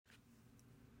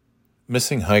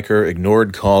Missing hiker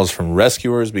ignored calls from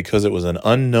rescuers because it was an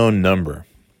unknown number.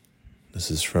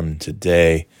 This is from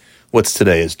today. What's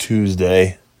today? Is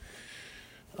Tuesday,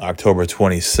 October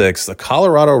 26th. The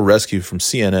Colorado Rescue from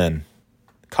CNN.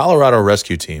 Colorado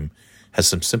Rescue Team has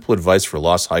some simple advice for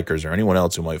lost hikers or anyone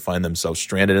else who might find themselves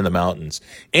stranded in the mountains.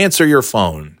 Answer your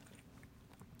phone.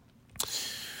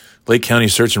 Lake County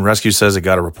Search and Rescue says it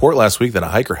got a report last week that a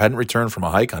hiker hadn't returned from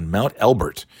a hike on Mount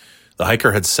Elbert. The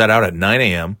hiker had set out at 9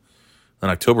 a.m. on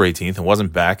October 18th and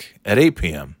wasn't back at 8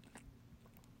 p.m.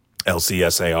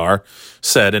 LCSAR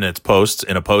said in a post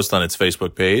on its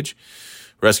Facebook page,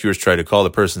 rescuers tried to call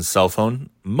the person's cell phone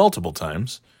multiple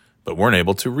times, but weren't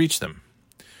able to reach them.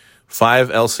 5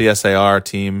 LCSAR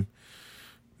team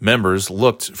members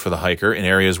looked for the hiker in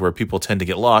areas where people tend to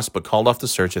get lost, but called off the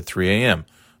search at 3 a.m.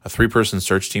 A 3-person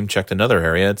search team checked another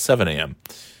area at 7 a.m.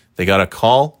 They got a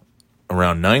call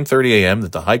around 9:30 a.m.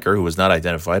 that the hiker, who was not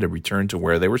identified, had returned to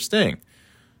where they were staying.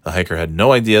 The hiker had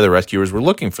no idea the rescuers were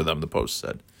looking for them, the post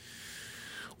said.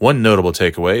 One notable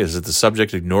takeaway is that the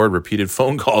subject ignored repeated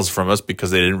phone calls from us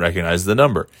because they didn't recognize the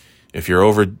number. If you're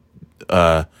overdue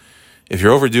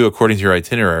according to your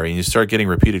itinerary and you start getting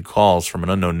repeated calls from an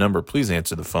unknown number, please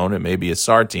answer the phone. It may be a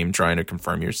SAR team trying to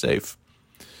confirm you're safe.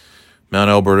 Mount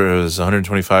Elbert is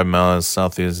 125 miles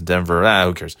southeast of Denver.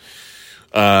 Who cares?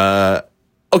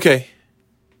 Okay.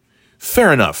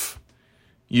 Fair enough.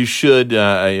 You should,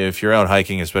 if you're out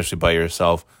hiking, especially by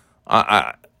yourself,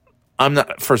 I'm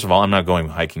not, first of all, I'm not going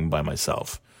hiking by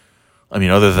myself. I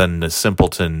mean, other than the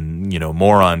simpleton,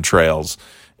 moron trails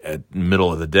at the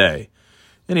middle of the day.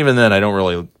 And even then, I don't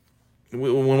really,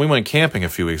 when we went camping a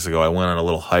few weeks ago, I went on a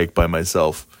little hike by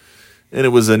myself. And it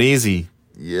was an easy,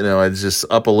 I was just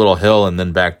up a little hill and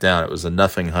then back down. It was a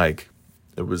nothing hike.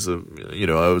 It was I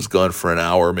was gone for an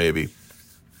hour, maybe.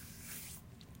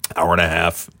 Hour and a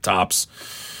half, tops.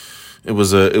 It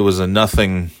was a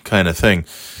nothing kind of thing.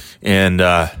 And,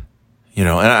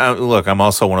 look, I'm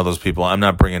also one of those people. I'm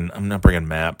not bringing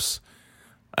maps.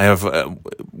 I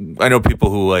know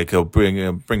people who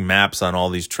bring maps on all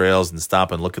these trails and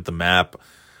stop and look at the map.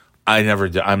 I never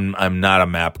do. I'm not a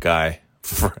map guy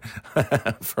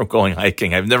for going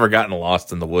hiking. I've never gotten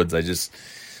lost in the woods. I just,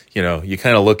 you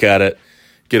kind of look at it,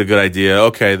 get a good idea.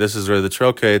 Okay, this is where the trail.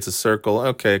 Okay, it's a circle.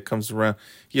 Okay, it comes around.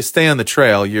 You stay on the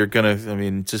trail. You're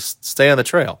just stay on the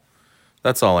trail.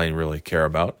 That's all I really care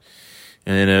about.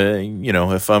 And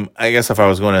if I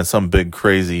was going on some big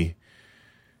crazy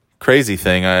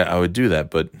thing, I would do that.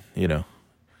 But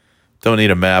don't need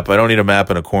a map. I don't need a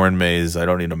map in a corn maze. I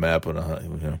don't need a map in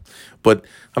a But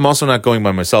I'm also not going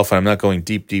by myself. I'm not going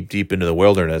deep into the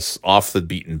wilderness, off the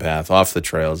beaten path, off the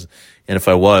trails. And if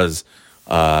I was,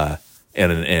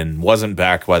 and wasn't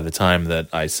back by the time that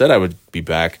I said I would be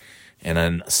back, and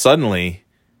then suddenly,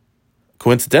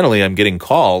 coincidentally, I'm getting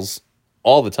calls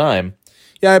all the time.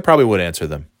 Yeah, I probably would answer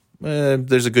them.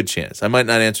 There's a good chance. I might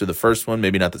not answer the first one,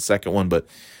 maybe not the second one, but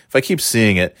if I keep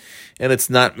seeing it, and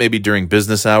it's not maybe during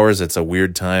business hours, it's a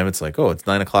weird time. It's like, it's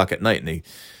 9 o'clock at night, and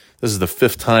this is the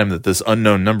 5th time that this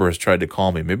unknown number has tried to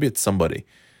call me. Maybe it's somebody.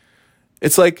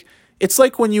 It's like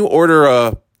when you order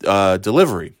a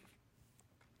delivery,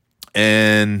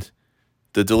 and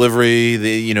the delivery,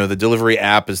 the delivery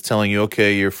app is telling you,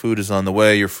 okay, your food is on the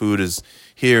way, your food is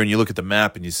here, and you look at the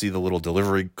map and you see the little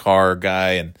delivery car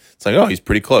guy, and it's like, he's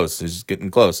pretty close. He's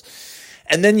getting close.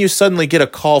 And then you suddenly get a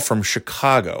call from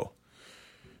Chicago.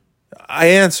 I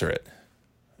answer it.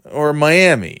 Or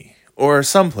Miami. Or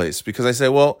someplace. Because I say,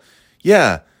 well,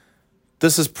 yeah,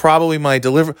 this is probably my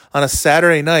delivery. On a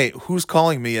Saturday night, who's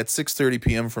calling me at 6:30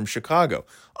 p.m. from Chicago?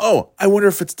 Oh, I wonder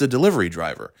if it's the delivery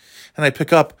driver. And I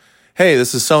pick up, hey,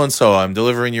 this is so-and-so. I'm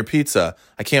delivering your pizza.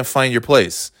 I can't find your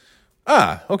place.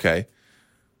 Ah, okay.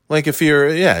 Like if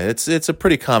it's a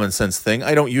pretty common sense thing.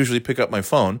 I don't usually pick up my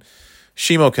phone.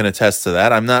 Shimo can attest to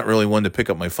that. I'm not really one to pick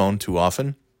up my phone too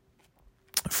often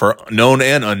for known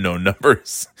and unknown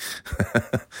numbers.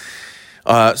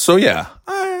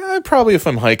 I probably, if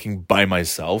I'm hiking by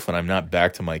myself and I'm not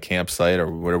back to my campsite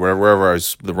or wherever I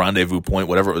was, the rendezvous point,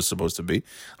 whatever it was supposed to be,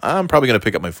 I'm probably going to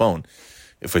pick up my phone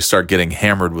if I start getting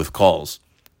hammered with calls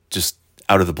just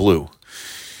out of the blue.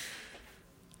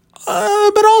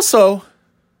 But also,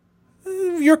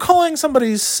 you're calling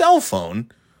somebody's cell phone,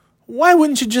 why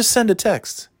wouldn't you just send a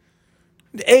text?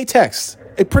 A text.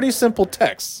 A pretty simple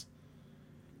text.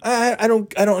 I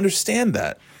don't understand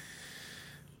that.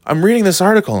 I'm reading this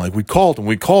article, like, we called.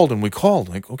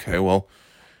 Like, okay, well,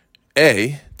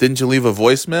 A, didn't you leave a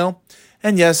voicemail?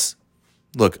 And yes,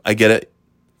 look, I get it.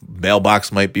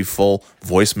 Mailbox might be full.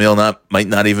 Voicemail might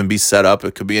not even be set up.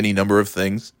 It could be any number of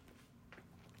things.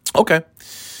 Okay.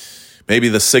 Maybe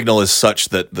the signal is such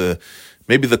that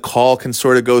maybe the call can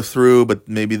sort of go through, but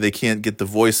maybe they can't get the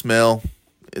voicemail.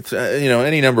 It's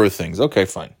any number of things. Okay,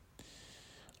 fine.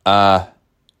 But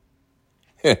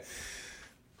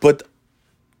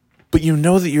you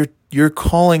know that you're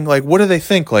calling, like, what do they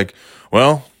think? Like,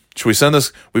 well, should we send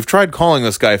this? We've tried calling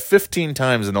this guy 15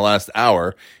 times in the last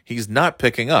hour. He's not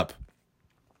picking up.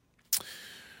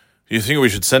 You think we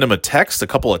should send him a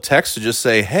couple of texts to just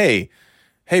say, hey,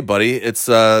 buddy, it's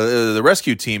the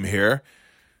rescue team here.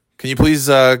 Can you please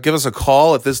give us a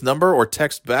call at this number or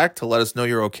text back to let us know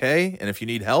you're okay? And if you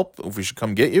need help, if we should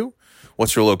come get you,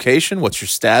 what's your location? What's your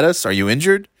status? Are you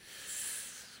injured?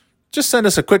 Just send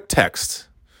us a quick text.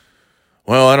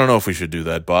 Well, I don't know if we should do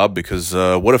that, Bob, because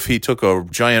what if he took a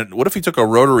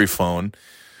rotary phone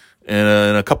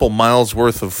and a couple miles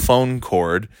worth of phone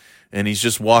cord, and he's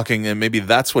just walking, and maybe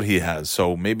that's what he has.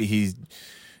 So maybe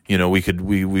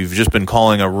we've just been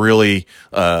calling a really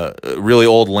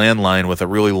old landline with a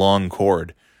really long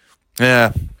cord.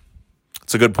 Yeah,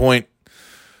 it's a good point.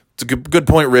 It's a good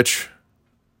point, Rich.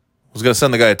 I was going to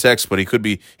send the guy a text, but he could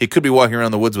be walking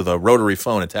around the woods with a rotary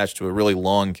phone attached to a really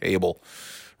long cable,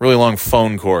 really long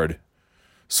phone cord.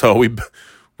 So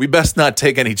we best not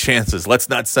take any chances. Let's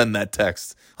not send that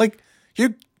text. Like,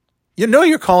 you're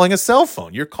calling a cell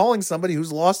phone. You're calling somebody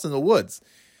who's lost in the woods.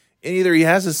 And either he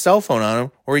has his cell phone on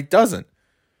him or he doesn't.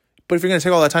 But if you're going to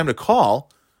take all that time to call,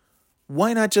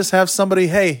 why not just have somebody,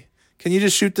 hey, can you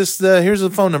just shoot this, here's the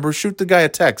phone number, shoot the guy a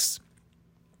text.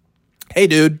 Hey,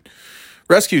 dude.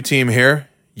 Rescue team here.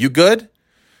 You good?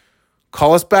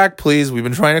 Call us back, please. We've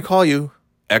been trying to call you.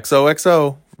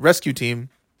 XOXO. Rescue team.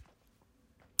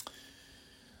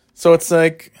 So it's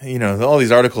like, all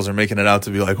these articles are making it out to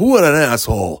be like, what an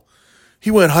asshole. He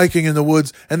went hiking in the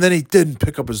woods and then he didn't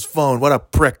pick up his phone. What a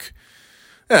prick.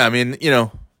 Yeah, I mean,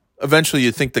 eventually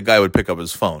you'd think the guy would pick up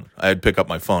his phone. I'd pick up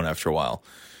my phone after a while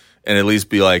and at least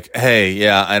be like, hey,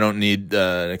 yeah, I don't need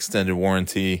an extended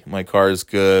warranty. My car is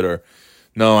good. Or,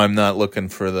 no, I'm not looking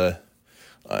for the,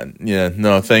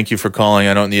 no, thank you for calling.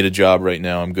 I don't need a job right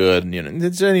now. I'm good.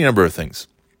 It's any number of things.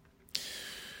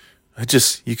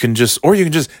 You can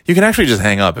actually just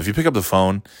hang up. If you pick up the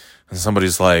phone and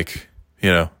somebody's like,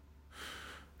 hey,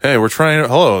 we're trying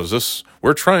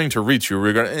to reach you.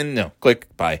 And no,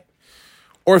 click, bye.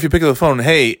 Or if you pick up the phone,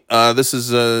 hey, this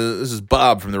is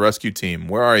Bob from the rescue team.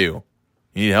 Where are you?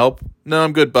 You need help? No,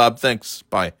 I'm good, Bob. Thanks.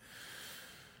 Bye.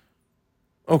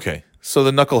 Okay. So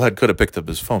the knucklehead could have picked up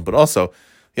his phone, but also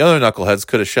the other knuckleheads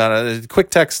could have shot a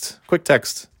quick text.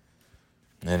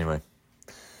 Anyway.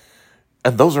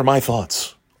 And those are my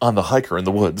thoughts on the hiker in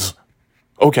the woods.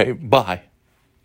 Okay, bye.